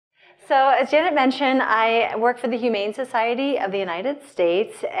So as Janet mentioned, I work for the Humane Society of the United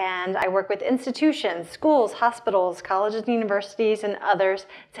States, and I work with institutions, schools, hospitals, colleges, universities, and others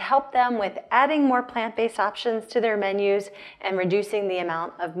to help them with adding more plant-based options to their menus and reducing the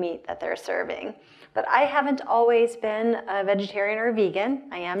amount of meat that they're serving. But I haven't always been a vegetarian or a vegan.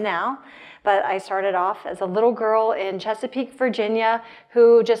 I am now. But I started off as a little girl in Chesapeake, Virginia,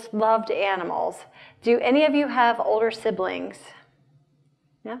 who just loved animals. Do any of you have older siblings?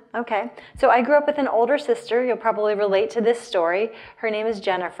 Yeah, okay. So I grew up with an older sister. You'll probably relate to this story. Her name is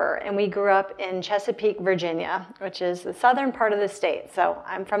Jennifer, and we grew up in Chesapeake, Virginia, which is the southern part of the state. So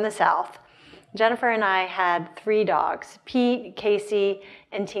I'm from the south. Jennifer and I had 3 dogs, Pete, Casey,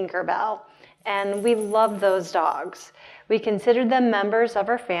 and Tinkerbell, and we loved those dogs. We considered them members of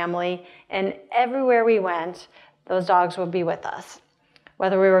our family, and everywhere we went, those dogs would be with us.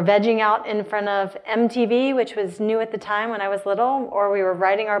 Whether we were vegging out in front of MTV, which was new at the time when I was little, or we were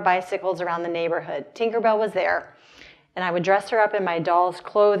riding our bicycles around the neighborhood, Tinkerbell was there. And I would dress her up in my doll's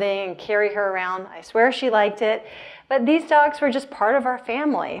clothing and carry her around. I swear she liked it. But these dogs were just part of our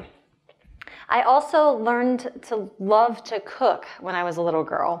family. I also learned to love to cook when I was a little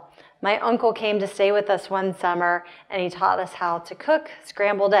girl. My uncle came to stay with us one summer, and he taught us how to cook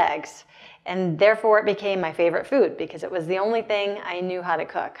scrambled eggs. And therefore it became my favorite food because it was the only thing I knew how to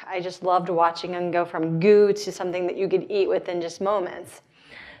cook. I just loved watching them go from goo to something that you could eat within just moments.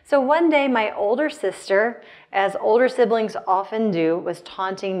 So one day my older sister, as older siblings often do, was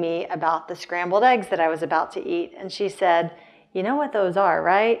taunting me about the scrambled eggs that I was about to eat. And she said, "You know what those are,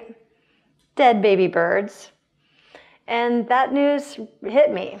 right? Dead baby birds." And that news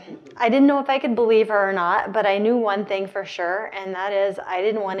hit me. I didn't know if I could believe her or not, but I knew one thing for sure, and that is I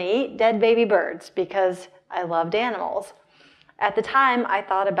didn't want to eat dead baby birds because I loved animals. At the time, I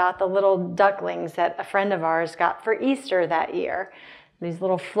thought about the little ducklings that a friend of ours got for Easter that year. These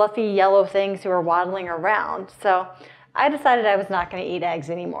little fluffy yellow things who were waddling around. So I decided I was not going to eat eggs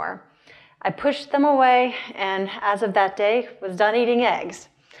anymore. I pushed them away, and as of that day, was done eating eggs.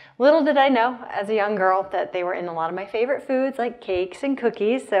 Little did I know, as a young girl, that they were in a lot of my favorite foods like cakes and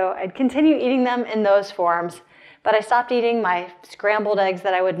cookies, so I'd continue eating them in those forms. But I stopped eating my scrambled eggs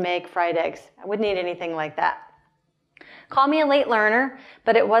that I would make, fried eggs. I wouldn't eat anything like that. Call me a late learner,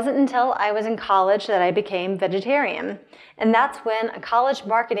 but it wasn't until I was in college that I became vegetarian. And that's when a college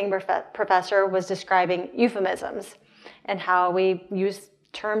marketing professor was describing euphemisms and how we use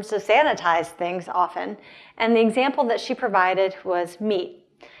terms to sanitize things often. And the example that she provided was meat.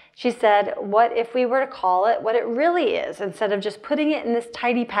 She said, what if we were to call it what it really is instead of just putting it in this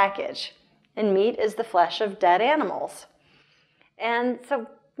tidy package? And meat is the flesh of dead animals. And so,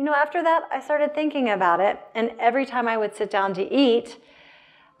 after that, I started thinking about it. And every time I would sit down to eat,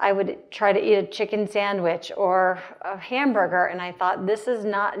 I would try to eat a chicken sandwich or a hamburger. And I thought, this is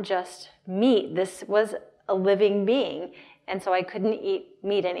not just meat. This was a living being. And so I couldn't eat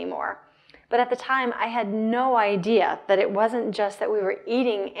meat anymore. But at the time, I had no idea that it wasn't just that we were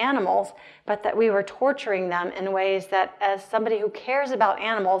eating animals, but that we were torturing them in ways that, as somebody who cares about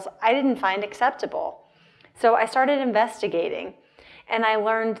animals, I didn't find acceptable. So I started investigating, and I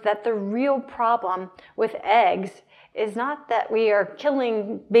learned that the real problem with eggs is not that we are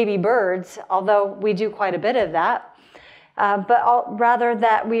killing baby birds, although we do quite a bit of that, but rather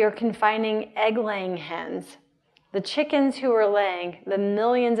that we are confining egg-laying hens. The chickens who were laying the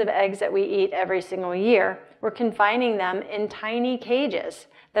millions of eggs that we eat every single year, we're confining them in tiny cages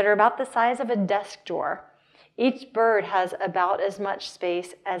that are about the size of a desk drawer. Each bird has about as much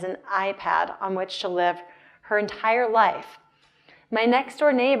space as an iPad on which to live her entire life. My next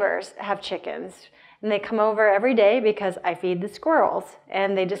door neighbors have chickens, and they come over every day because I feed the squirrels,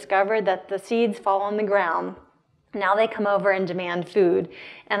 and they discovered that the seeds fall on the ground. Now they come over and demand food,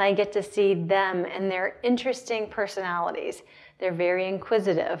 and I get to see them and their interesting personalities. They're very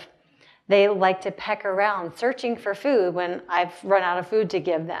inquisitive. They like to peck around searching for food when I've run out of food to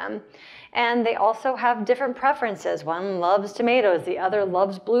give them. And they also have different preferences. One loves tomatoes, the other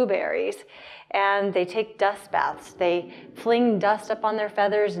loves blueberries. And they take dust baths. They fling dust up on their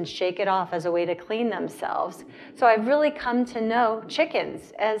feathers and shake it off as a way to clean themselves. So I've really come to know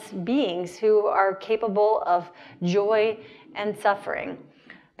chickens as beings who are capable of joy and suffering.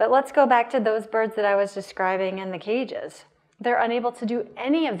 But let's go back to those birds that I was describing in the cages. They're unable to do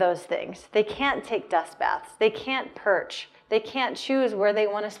any of those things. They can't take dust baths. They can't perch. They can't choose where they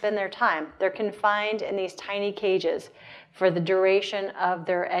want to spend their time. They're confined in these tiny cages for the duration of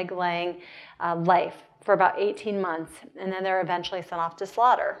their egg-laying life, for about 18 months, and then they're eventually sent off to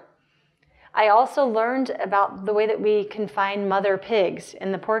slaughter. I also learned about the way that we confine mother pigs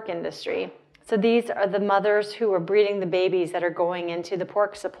in the pork industry. So these are the mothers who are breeding the babies that are going into the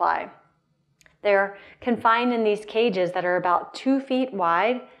pork supply. They're confined in these cages that are about 2 feet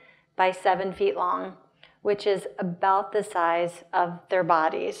wide by 7 feet long, which is about the size of their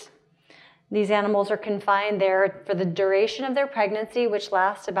bodies. These animals are confined there for the duration of their pregnancy, which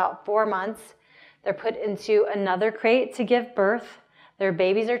lasts about 4 months. They're put into another crate to give birth. Their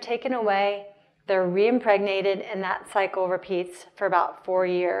babies are taken away. They're re-impregnated, and that cycle repeats for about 4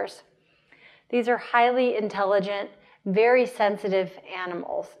 years. These are highly intelligent, very sensitive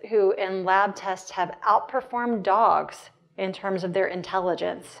animals who in lab tests have outperformed dogs in terms of their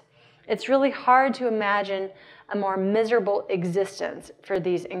intelligence. It's really hard to imagine a more miserable existence for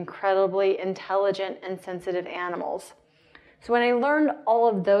these incredibly intelligent and sensitive animals. So when I learned all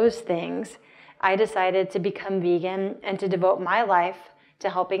of those things, I decided to become vegan and to devote my life to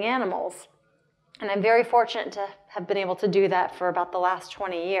helping animals. And I'm very fortunate to have been able to do that for about the last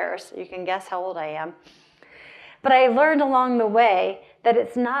 20 years. You can guess how old I am. But I learned along the way that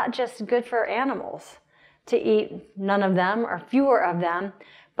it's not just good for animals to eat none of them or fewer of them,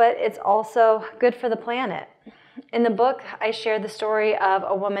 but it's also good for the planet. In the book, I share the story of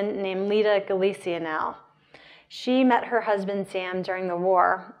a woman named Lita Galicianal. She met her husband Sam during the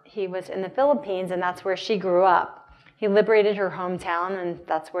war. He was in the Philippines, and that's where she grew up. He liberated her hometown, and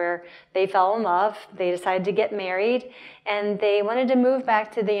that's where they fell in love. They decided to get married, and they wanted to move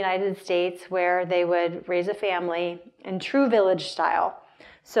back to the United States where they would raise a family in true village style.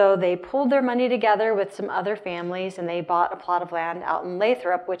 So they pulled their money together with some other families, and they bought a plot of land out in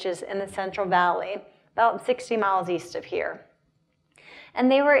Lathrop, which is in the Central Valley, about 60 miles east of here. And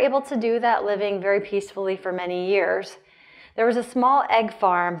they were able to do that living very peacefully for many years. There was a small egg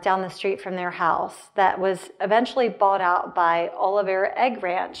farm down the street from their house that was eventually bought out by Oliveira Egg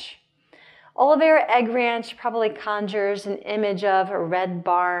Ranch. Oliveira Egg Ranch probably conjures an image of a red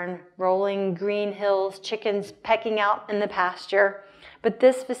barn, rolling green hills, chickens pecking out in the pasture, but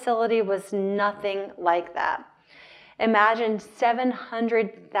this facility was nothing like that. Imagine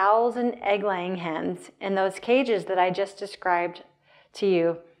 700,000 egg-laying hens in those cages that I just described to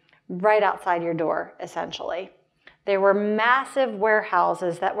you right outside your door, essentially. There were massive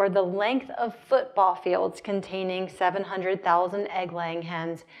warehouses that were the length of football fields containing 700,000 egg-laying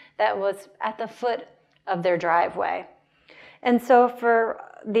hens that was at the foot of their driveway. And so for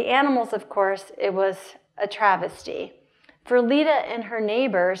the animals, of course, it was a travesty. For Lita and her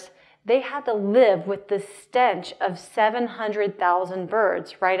neighbors, they had to live with the stench of 700,000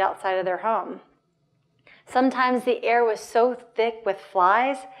 birds right outside of their home. Sometimes the air was so thick with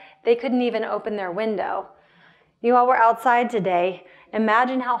flies, they couldn't even open their window. While we're outside today,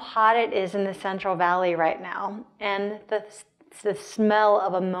 imagine how hot it is in the Central Valley right now, and the smell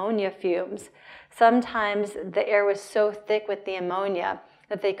of ammonia fumes. Sometimes the air was so thick with the ammonia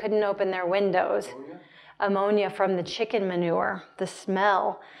that they couldn't open their windows. Ammonia from the chicken manure, the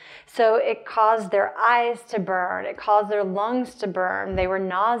smell. So it caused their eyes to burn, it caused their lungs to burn, they were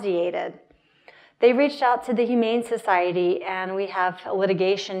nauseated. They reached out to the Humane Society, and we have a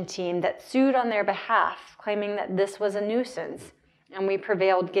litigation team that sued on their behalf, claiming that this was a nuisance. And we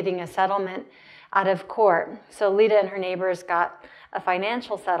prevailed, getting a settlement out of court. So Lita and her neighbors got a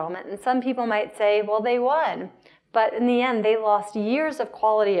financial settlement. And some people might say, well, they won. But in the end, they lost years of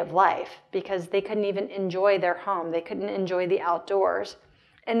quality of life because they couldn't even enjoy their home. They couldn't enjoy the outdoors.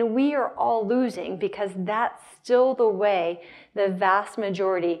 And we are all losing because that's still the way the vast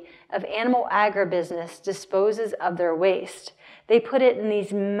majority of animal agribusiness disposes of their waste. They put it in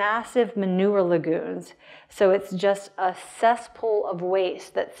these massive manure lagoons. So it's just a cesspool of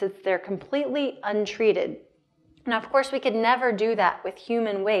waste that sits there completely untreated. Now, of course, we could never do that with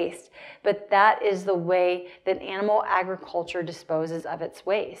human waste, but that is the way that animal agriculture disposes of its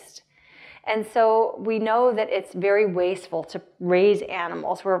waste. And so we know that it's very wasteful to raise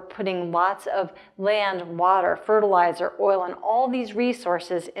animals. We're putting lots of land, water, fertilizer, oil, and all these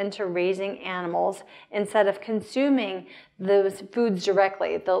resources into raising animals instead of consuming those foods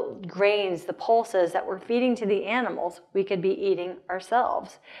directly, the grains, the pulses that we're feeding to the animals, we could be eating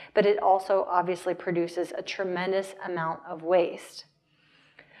ourselves. But it also obviously produces a tremendous amount of waste.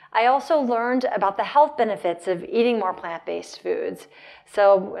 I also learned about the health benefits of eating more plant-based foods.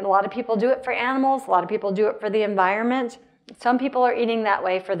 So a lot of people do it for animals, a lot of people do it for the environment. Some people are eating that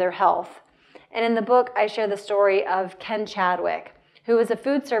way for their health. And in the book, I share the story of Ken Chadwick, who was a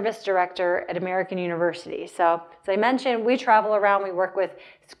food service director at American University. So as I mentioned, we travel around, we work with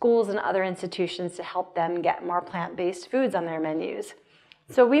schools and other institutions to help them get more plant-based foods on their menus.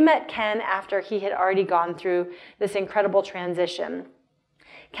 So we met Ken after he had already gone through this incredible transition.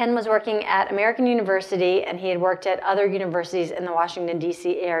 Ken was working at American University, and he had worked at other universities in the Washington,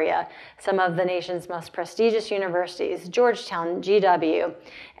 D.C. area, some of the nation's most prestigious universities, Georgetown, GW,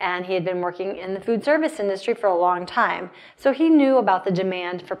 and he had been working in the food service industry for a long time. So he knew about the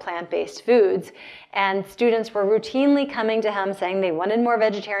demand for plant-based foods, and students were routinely coming to him saying they wanted more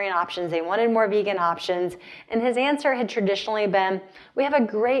vegetarian options, they wanted more vegan options, and his answer had traditionally been, "We have a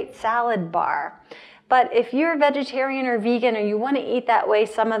great salad bar. But if you're vegetarian or vegan or you want to eat that way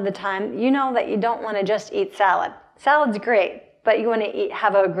some of the time, you know that you don't want to just eat salad. Salad's great, but you want to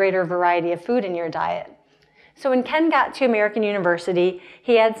have a greater variety of food in your diet." So when Ken got to American University,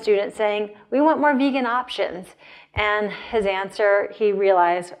 he had students saying, "We want more vegan options." And his answer, he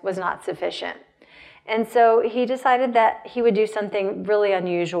realized, was not sufficient. And so he decided that he would do something really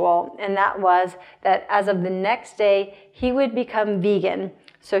unusual, and that was that as of the next day, he would become vegan,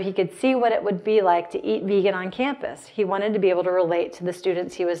 so he could see what it would be like to eat vegan on campus. He wanted to be able to relate to the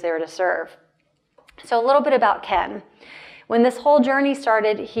students he was there to serve. So a little bit about Ken. When this whole journey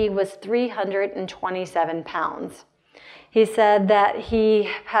started, he was 327 pounds. He said that he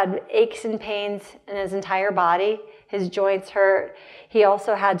had aches and pains in his entire body. His joints hurt. He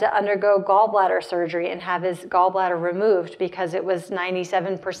also had to undergo gallbladder surgery and have his gallbladder removed because it was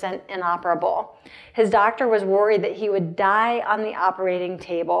 97% inoperable. His doctor was worried that he would die on the operating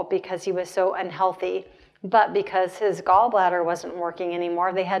table because he was so unhealthy. But because his gallbladder wasn't working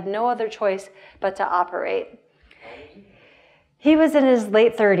anymore, they had no other choice but to operate. He was in his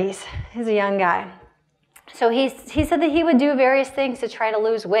late 30s. He's a young guy. So he said that he would do various things to try to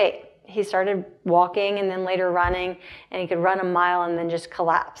lose weight. He started walking and then later running, and he could run a mile and then just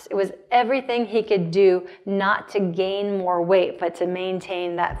collapse. It was everything he could do not to gain more weight, but to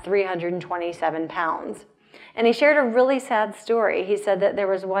maintain that 327 pounds. And he shared a really sad story. He said that there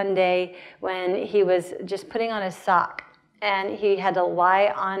was one day when he was just putting on his sock, and he had to lie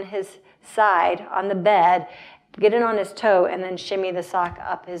on his side on the bed, get it on his toe, and then shimmy the sock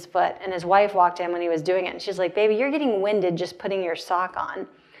up his foot. And his wife walked in when he was doing it, and she's like, "Baby, you're getting winded just putting your sock on."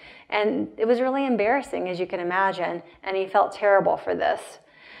 And it was really embarrassing, as you can imagine, and he felt terrible for this.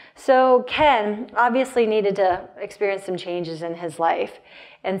 So Ken obviously needed to experience some changes in his life.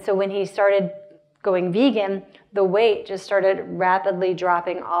 And so when he started going vegan, the weight just started rapidly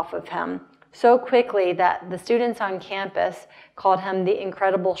dropping off of him so quickly that the students on campus called him the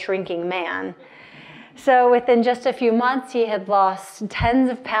incredible shrinking man. So within just a few months, he had lost tens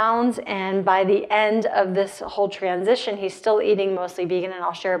of pounds, and by the end of this whole transition, he's still eating mostly vegan, and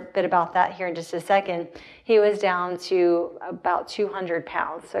I'll share a bit about that here in just a second. He was down to about 200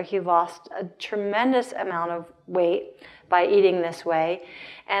 pounds, so he lost a tremendous amount of weight by eating this way.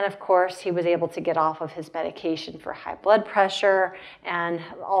 And of course, he was able to get off of his medication for high blood pressure, and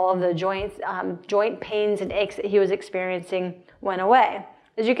all of the joint pains and aches that he was experiencing went away.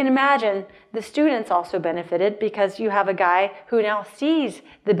 As you can imagine, the students also benefited because you have a guy who now sees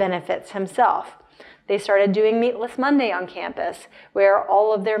the benefits himself. They started doing Meatless Monday on campus, where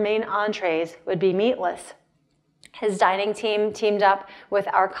all of their main entrees would be meatless. His dining team teamed up with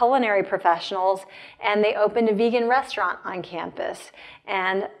our culinary professionals, and they opened a vegan restaurant on campus.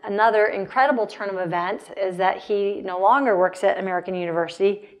 And another incredible turn of events is that he no longer works at American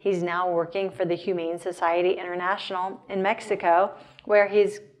University. He's now working for the Humane Society International in Mexico, where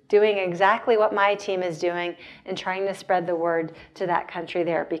he's doing exactly what my team is doing and trying to spread the word to that country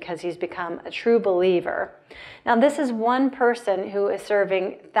there, because he's become a true believer. Now, this is one person who is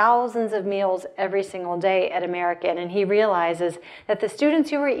serving thousands of meals every single day at American, and he realizes that the students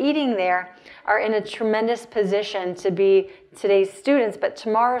who are eating there are in a tremendous position to be today's students, but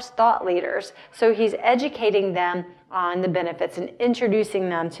tomorrow's thought leaders. So he's educating them on the benefits and introducing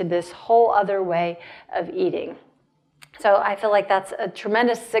them to this whole other way of eating. So I feel like that's a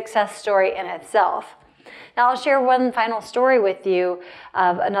tremendous success story in itself. Now I'll share one final story with you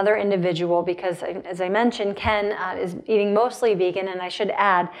of another individual, because as I mentioned, Ken is eating mostly vegan, and I should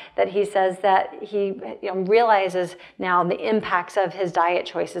add that he says that he realizes now the impacts of his diet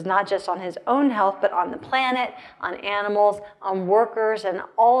choices, not just on his own health, but on the planet, on animals, on workers, and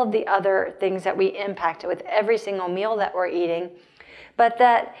all of the other things that we impact with every single meal that we're eating. But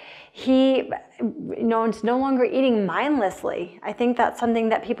that he is no longer eating mindlessly. I think that's something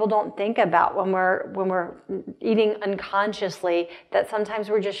that people don't think about when we're eating unconsciously, that sometimes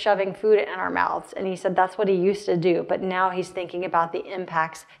we're just shoving food in our mouths. And he said that's what he used to do, but now he's thinking about the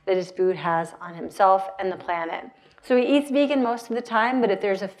impacts that his food has on himself and the planet. So he eats vegan most of the time, but if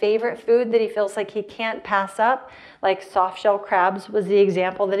there's a favorite food that he feels like he can't pass up, like soft-shell crabs was the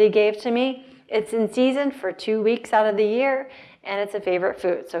example that he gave to me, it's in season for 2 weeks out of the year, and it's a favorite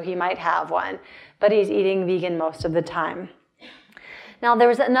food, so he might have one, but he's eating vegan most of the time. Now, there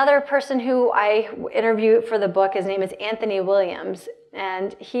was another person who I interviewed for the book. His name is Anthony Williams,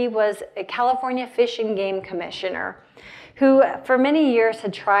 and he was a California Fish and Game Commissioner who for many years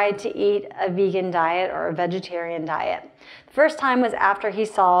had tried to eat a vegan diet or a vegetarian diet. The first time was after he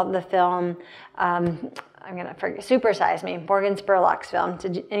saw the film, I'm going to forget, Super Size Me, Morgan Spurlock's film.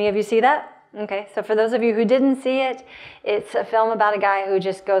 Did any of you see that? Okay, so for those of you who didn't see it, it's a film about a guy who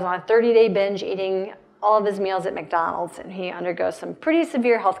just goes on a 30-day binge eating all of his meals at McDonald's, and he undergoes some pretty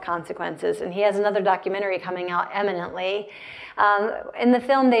severe health consequences. And he has another documentary coming out imminently. In the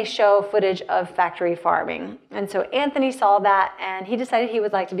film, they show footage of factory farming. And so Anthony saw that, and he decided he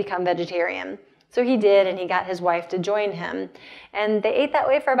would like to become vegetarian. So he did, and he got his wife to join him. And they ate that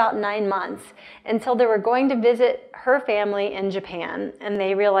way for about 9 months until they were going to visit her family in Japan. And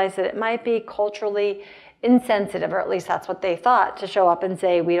they realized that it might be culturally insensitive, or at least that's what they thought, to show up and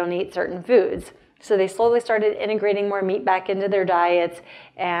say, we don't eat certain foods. So they slowly started integrating more meat back into their diets,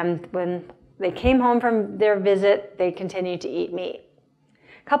 and when they came home from their visit, they continued to eat meat.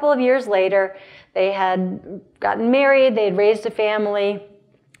 A couple of years later, they had gotten married, they had raised a family,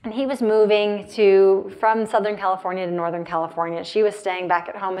 and he was moving from Southern California to Northern California. She was staying back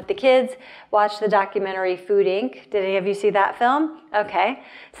at home with the kids, watched the documentary Food Inc. Did any of you see that film? Okay,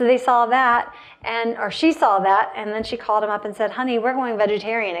 so they saw that, or she saw that, and then she called him up and said, honey, we're going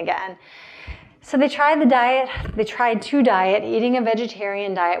vegetarian again. So they tried the diet, eating a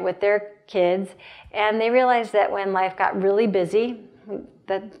vegetarian diet with their kids, and they realized that when life got really busy,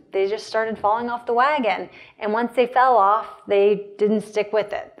 that they just started falling off the wagon. And once they fell off, they didn't stick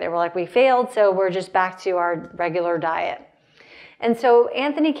with it. They were like, we failed, so we're just back to our regular diet. And so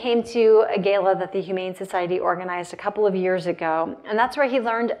Anthony came to a gala that the Humane Society organized a couple of years ago, and that's where he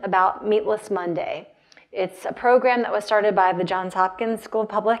learned about Meatless Monday. It's a program that was started by the Johns Hopkins School of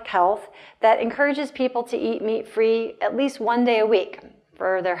Public Health that encourages people to eat meat-free at least one day a week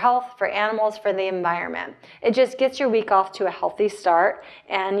for their health, for animals, for the environment. It just gets your week off to a healthy start,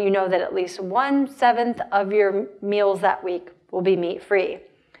 and you know that at least 1/7 of your meals that week will be meat-free.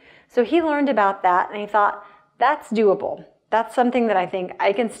 So he learned about that, and he thought, that's doable. That's something that I think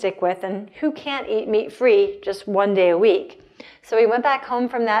I can stick with, and who can't eat meat-free just one day a week? So he went back home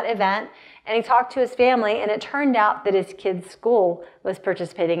from that event, and he talked to his family, and it turned out that his kid's school was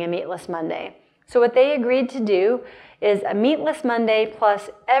participating in Meatless Monday. So what they agreed to do is a Meatless Monday plus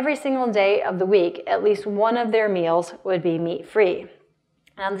every single day of the week, at least one of their meals would be meat-free.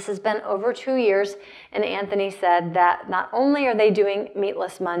 Now this has been over 2 years, and Anthony said that not only are they doing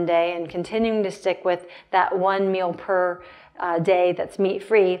Meatless Monday and continuing to stick with that one meal per day that's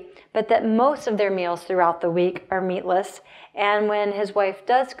meat-free, but that most of their meals throughout the week are meatless. And when his wife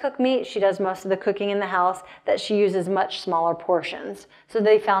does cook meat, she does most of the cooking in the house, that she uses much smaller portions. So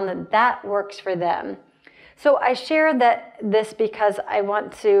they found that that works for them. So I share this because I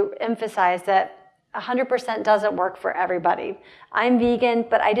want to emphasize that 100% doesn't work for everybody. I'm vegan,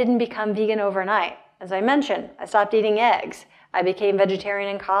 but I didn't become vegan overnight. As I mentioned, I stopped eating eggs. I became vegetarian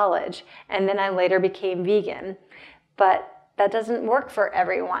in college, and then I later became vegan. But that doesn't work for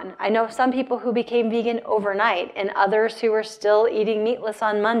everyone. I know some people who became vegan overnight, and others who are still eating meatless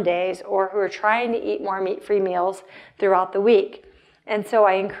on Mondays, or who are trying to eat more meat-free meals throughout the week. And so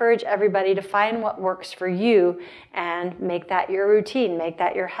I encourage everybody to find what works for you and make that your routine, make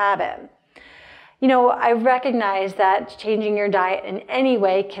that your habit. You know, I recognize that changing your diet in any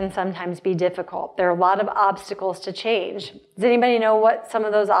way can sometimes be difficult. There are a lot of obstacles to change. Does anybody know what some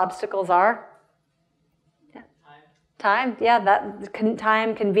of those obstacles are? Time, yeah,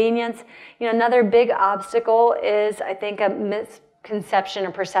 time, convenience. You know, another big obstacle is, I think, a misconception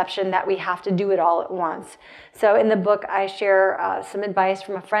or perception that we have to do it all at once. So in the book, I share some advice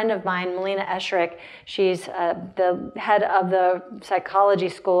from a friend of mine, Melina Escherick. She's the head of the psychology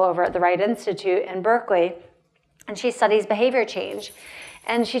school over at the Wright Institute in Berkeley, and she studies behavior change.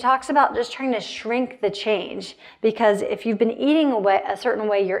 And she talks about just trying to shrink the change, because if you've been eating a certain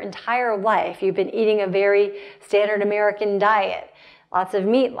way your entire life, you've been eating a very standard American diet, lots of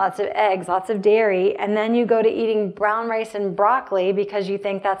meat, lots of eggs, lots of dairy, and then you go to eating brown rice and broccoli because you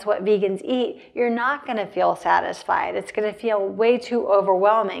think that's what vegans eat, you're not going to feel satisfied. It's going to feel way too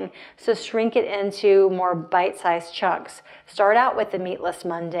overwhelming. So shrink it into more bite-sized chunks. Start out with the Meatless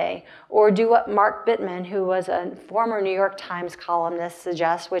Monday, or do what Mark Bittman, who was a former New York Times columnist,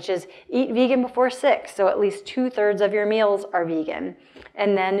 suggests, which is eat vegan before 6, so at least 2/3 of your meals are vegan,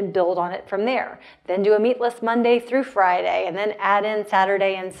 and then build on it from there. Then do a Meatless Monday through Friday, and then add in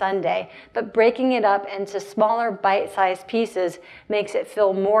Saturday and Sunday. But breaking it up into smaller bite-sized pieces makes it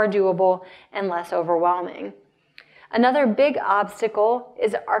feel more doable and less overwhelming. Another big obstacle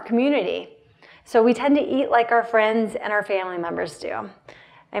is our community. So we tend to eat like our friends and our family members do.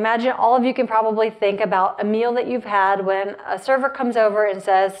 I imagine all of you can probably think about a meal that you've had when a server comes over and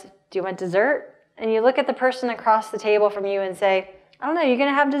says, "Do you want dessert?" And you look at the person across the table from you and say, "I don't know, you're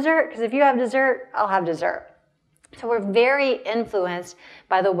gonna have dessert? Because if you have dessert, I'll have dessert." So we're very influenced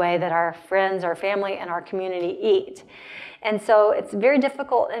by the way that our friends, our family, and our community eat. And so it's very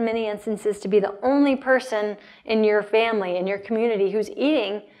difficult in many instances to be the only person in your family, in your community, who's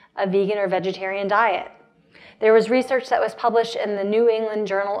eating a vegan or vegetarian diet. There was research that was published in the New England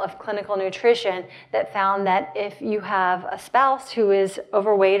Journal of Clinical Nutrition that found that if you have a spouse who is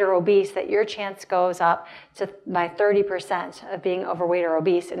overweight or obese, that your chance goes up by 30% of being overweight or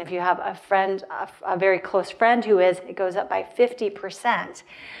obese. And if you have a friend, a very close friend who is, it goes up by 50%.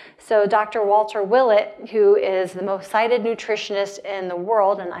 So Dr. Walter Willett, who is the most cited nutritionist in the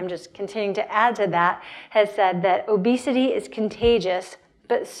world, and I'm just continuing to add to that, has said that obesity is contagious,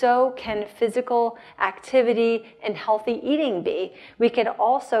 but so can physical activity and healthy eating be. We can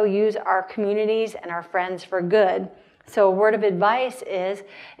also use our communities and our friends for good. So a word of advice is,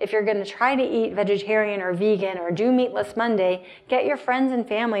 if you're going to try to eat vegetarian or vegan or do Meatless Monday, get your friends and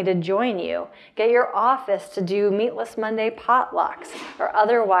family to join you. Get your office to do Meatless Monday potlucks, or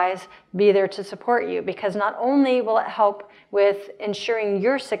otherwise be there to support you, because not only will it help with ensuring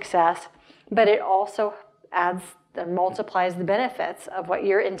your success, but it also adds that multiplies the benefits of what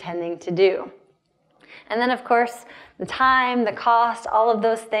you're intending to do. And then, of course, the time, the cost, all of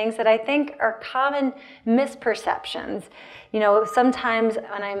those things that I think are common misperceptions. You know, sometimes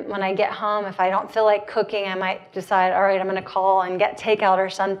when I get home, if I don't feel like cooking, I might decide, all right, I'm going to call and get takeout or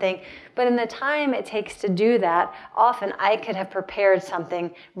something. But in the time it takes to do that, often I could have prepared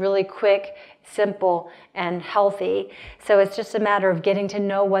something really quick, simple, and healthy. So it's just a matter of getting to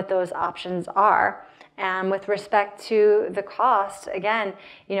know what those options are. And with respect to the cost, again,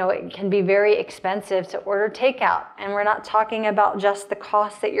 you know, it can be very expensive to order takeout. And we're not talking about just the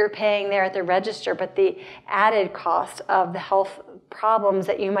cost that you're paying there at the register, but the added cost of the health problems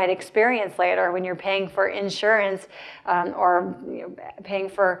that you might experience later when you're paying for insurance or paying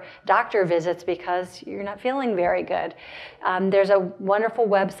for doctor visits because you're not feeling very good. There's a wonderful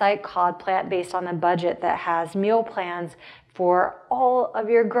website called Plant-Based on a Budget that has meal plans for all of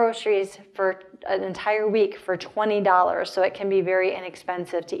your groceries for an entire week for $20. So it can be very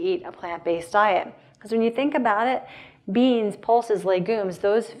inexpensive to eat a plant-based diet. Because when you think about it, beans, pulses, legumes,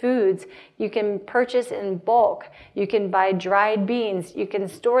 those foods you can purchase in bulk. You can buy dried beans. You can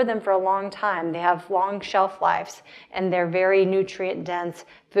store them for a long time. They have long shelf lives, and they're very nutrient-dense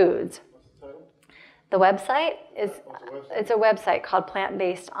foods. What's The the title? website is, it's a website called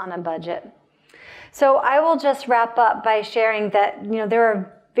Plant-Based on a Budget. So I will just wrap up by sharing that, you know, there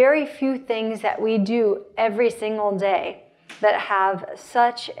are very few things that we do every single day that have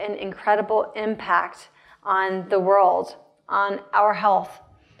such an incredible impact on the world, on our health,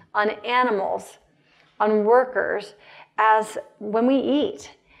 on animals, on workers, as when we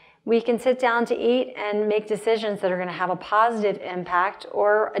eat. We can sit down to eat and make decisions that are going to have a positive impact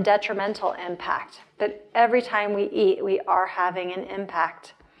or a detrimental impact. But every time we eat, we are having an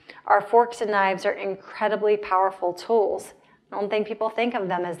impact. Our forks and knives are incredibly powerful tools. I don't think people think of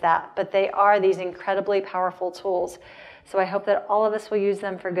them as that, but they are these incredibly powerful tools. So I hope that all of us will use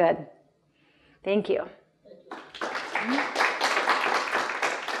them for good. Thank you.